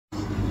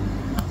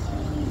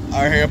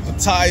Out here in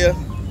Pattaya,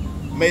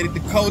 made it to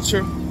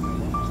culture.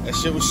 That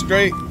shit was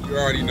straight. You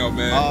already know,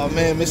 man. Oh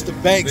man, Mr.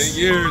 Banks. It's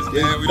been years,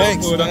 man. We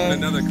Banks, don't pull it man. up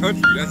in another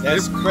country.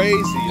 That's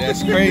crazy.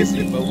 That's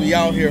crazy. But we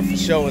out here for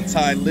show in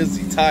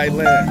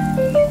Thailand.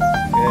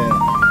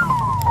 Yeah.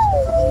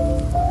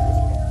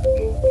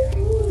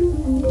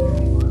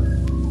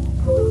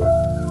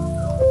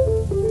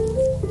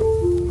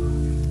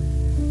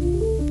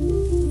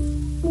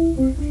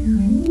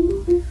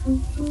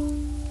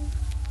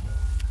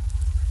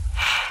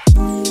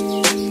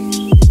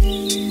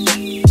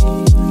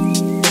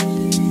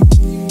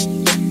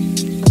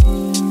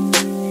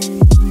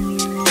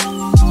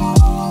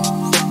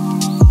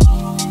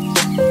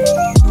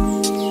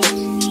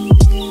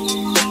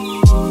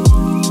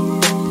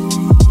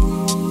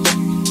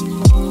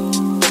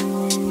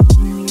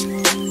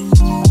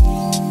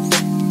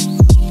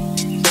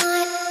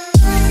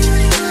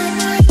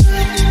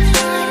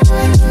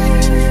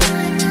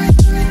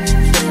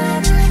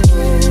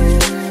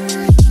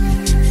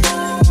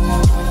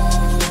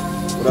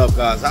 What up,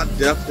 guys? I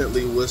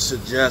definitely would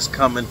suggest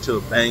coming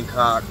to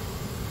Bangkok.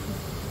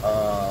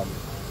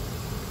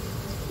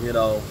 You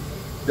know,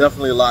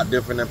 definitely a lot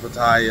different than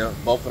Pattaya.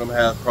 Both of them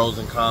have pros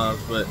and cons,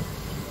 but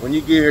when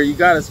you get here, you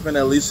got to spend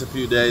at least a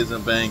few days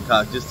in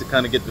Bangkok just to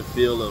kind of get the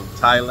feel of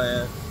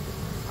Thailand,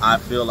 I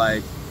feel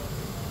like.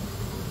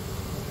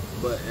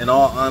 But in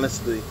all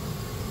honesty,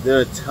 there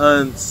are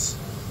tons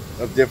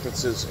of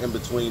differences in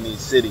between these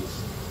cities.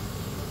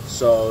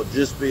 So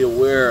just be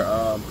aware,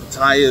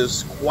 Pattaya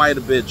is quite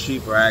a bit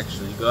cheaper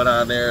actually. You go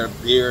down there,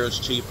 beer is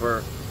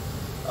cheaper,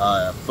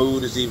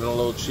 food is even a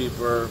little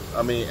cheaper.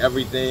 I mean,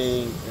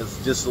 everything is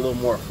just a little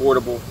more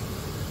affordable.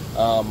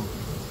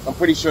 I'm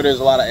pretty sure there's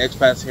a lot of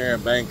expats here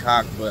in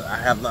Bangkok, but I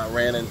have not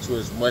ran into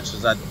as much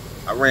as I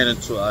ran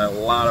into a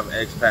lot of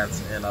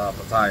expats in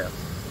Pattaya.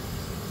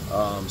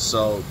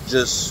 So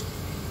just,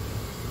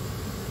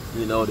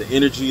 you know, the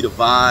energy, the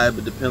vibe,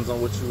 it depends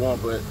on what you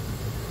want, but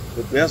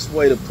the best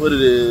way to put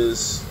it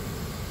is,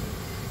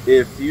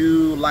 if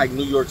you like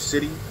New York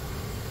City,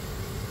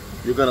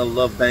 you're gonna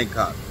love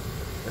Bangkok.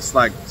 It's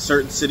like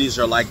certain cities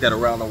are like that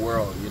around the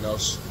world, you know,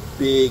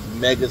 big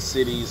mega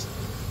cities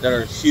that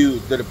are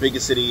huge. They're the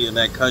biggest city in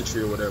that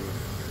country or whatever.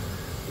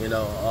 You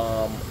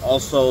know,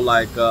 also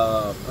like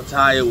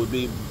Pattaya would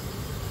be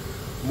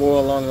more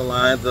along the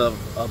lines of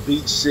a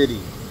beach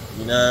city.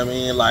 You know what I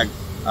mean? Like,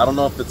 I don't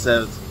know if it's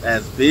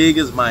as big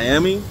as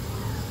Miami,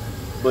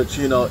 but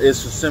you know,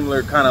 it's a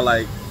similar kind of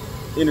like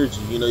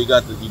energy. You know, you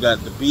got the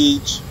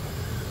beach,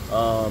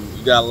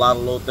 you got a lot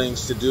of little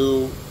things to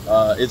do.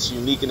 It's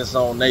unique in its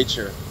own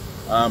nature,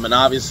 and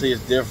obviously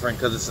it's different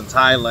because it's in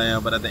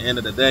Thailand. But at the end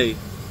of the day,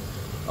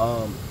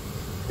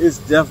 it's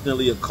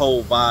definitely a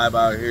cold vibe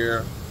out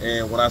here.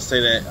 And when I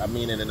say that, I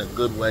mean it in a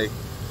good way.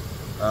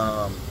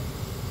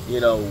 You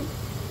know,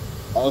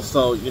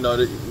 also, you know,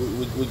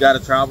 we got to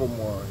travel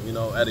more, you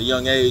know, at a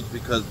young age,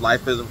 because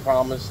life isn't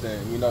promised,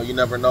 and you know, you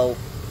never know,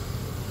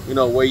 you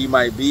know, where you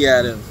might be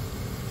at in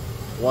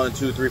 1,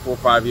 2, 3, 4,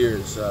 5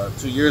 years.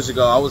 2 years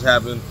ago, I was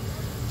having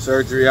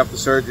surgery after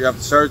surgery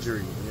after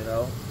surgery, you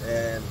know,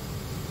 and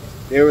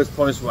there was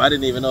points where I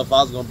didn't even know if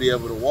I was going to be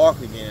able to walk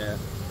again.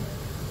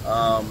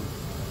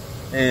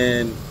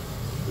 And,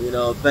 you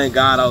know, thank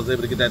God I was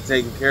able to get that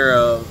taken care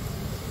of.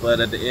 But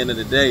at the end of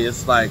the day,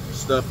 it's like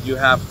stuff you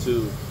have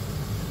to,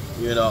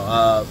 you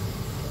know,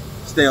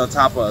 stay on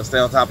top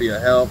of your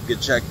health, get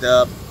checked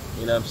up,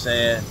 you know what I'm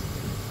saying?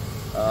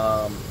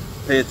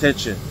 Pay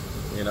attention,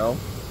 you know.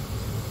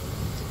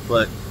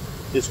 But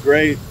it's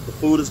great. The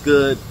food is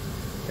good.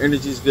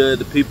 Energy's good.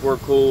 The people are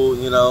cool,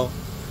 you know.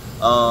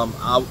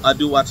 I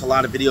do watch a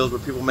lot of videos where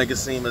people make it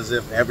seem as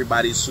if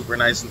everybody's super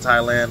nice in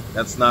Thailand.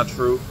 That's not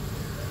true.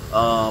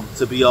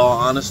 To be all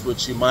honest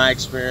with you, my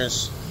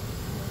experience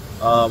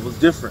was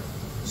different.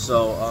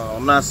 So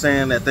I'm not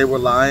saying that they were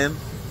lying,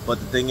 but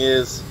the thing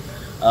is,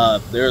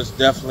 there's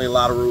definitely a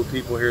lot of rude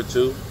people here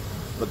too,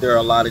 but there are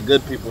a lot of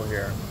good people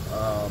here.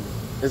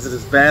 Is it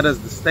as bad as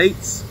the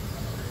States?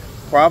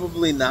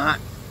 Probably not.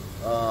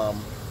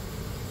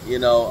 You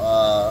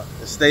know,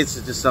 the States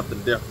is just something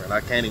different.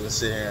 I can't even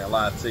sit here and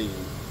lie to you.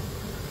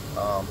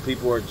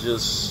 People are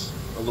just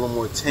a little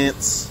more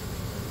tense.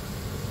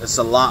 It's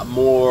a lot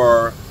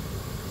more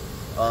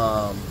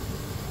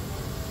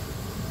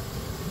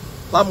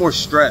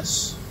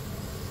stress,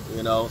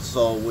 you know.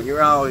 So when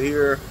you're out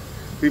here,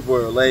 people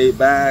are laid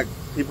back.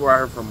 People are out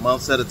here for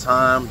months at a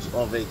time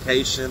on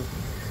vacation,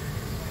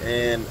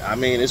 and I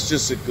mean, it's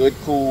just a good,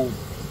 cool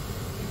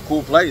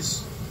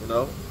place, you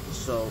know.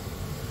 So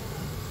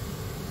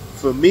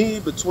for me,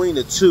 between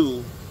the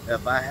two,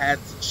 if I had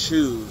to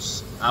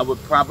choose, I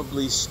would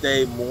probably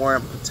stay more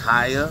in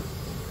Pattaya,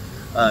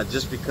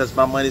 just because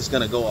my money's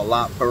gonna go a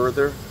lot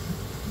further.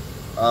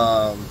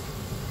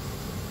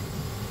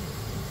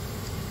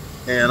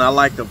 And I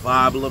like the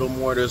vibe a little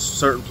more. There's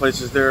certain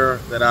places there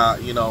that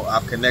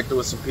I've connected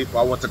with some people.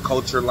 I went to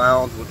Culture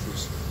Lounge, which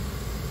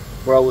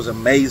was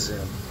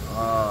amazing.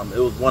 It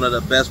was one of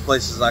the best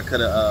places I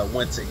could have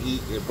went to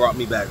eat. It brought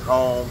me back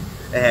home.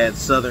 It had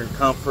Southern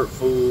comfort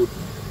food.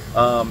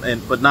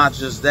 But not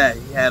just that,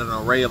 he had an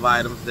array of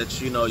items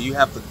that you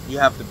have to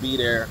be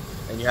there,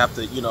 and you have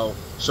to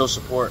show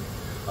support.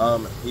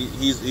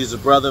 He's a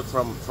brother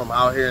from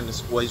out here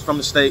he's from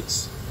the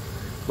States,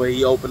 but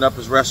he opened up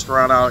his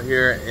restaurant out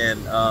here and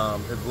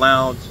his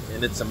lounge,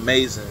 and it's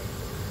amazing.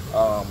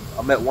 I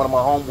met one of my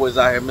homeboys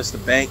out here,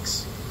 Mr.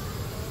 Banks.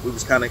 We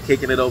was kind of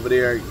kicking it over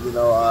there,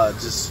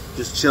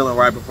 just chilling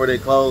right before they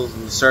closed,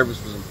 and the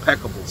service was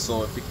impeccable.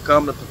 So if you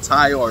come to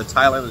Pattaya or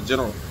Thailand in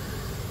general,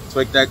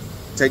 take the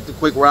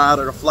quick ride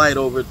or the flight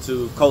over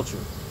to Culture.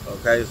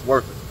 Okay, it's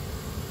worth it.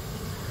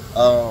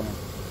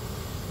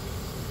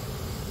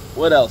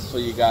 What else for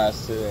you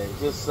guys today?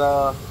 Just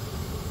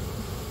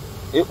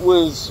it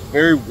was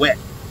very wet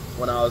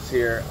when I was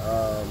here,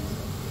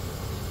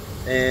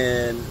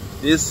 and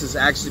this is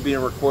actually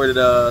being recorded.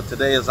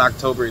 Today is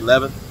October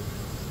 11th.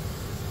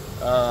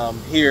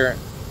 Here,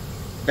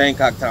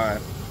 Bangkok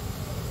time.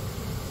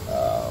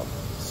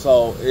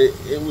 So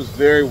it was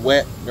very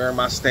wet during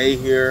my stay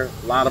here.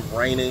 A lot of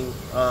raining.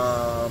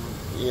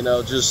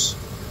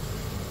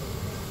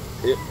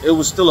 It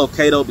was still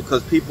okay though,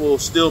 because people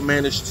still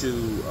managed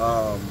to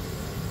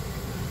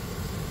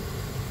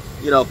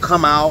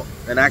come out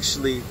and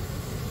actually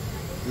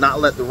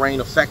not let the rain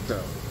affect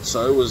them.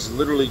 So it was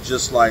literally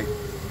just like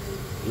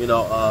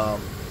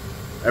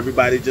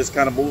everybody just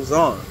kind of moves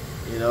on.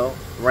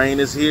 Rain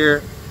is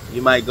here.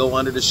 You might go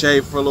under the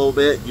shade for a little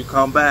bit. You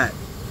come back.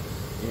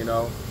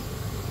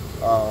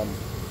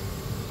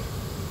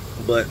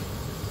 But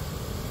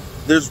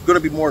there's going to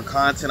be more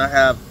content. I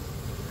have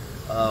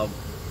a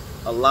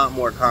lot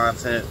more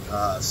content.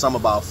 Some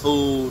about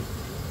food.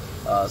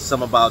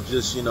 Some about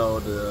just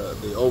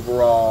the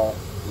overall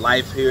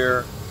life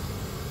here.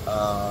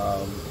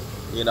 How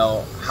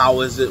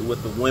is it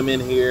with the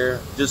women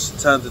here? Just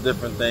tons of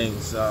different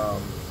things.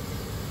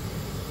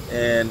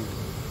 And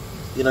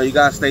you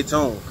gotta stay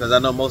tuned, because I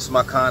know most of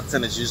my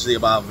content is usually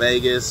about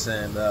Vegas,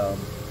 and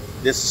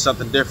this is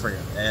something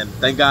different. And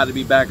thank God to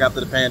be back after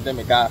the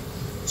pandemic. I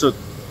took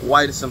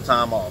quite some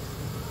time off,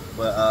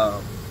 but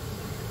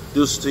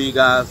deuces to you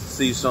guys.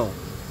 See you soon.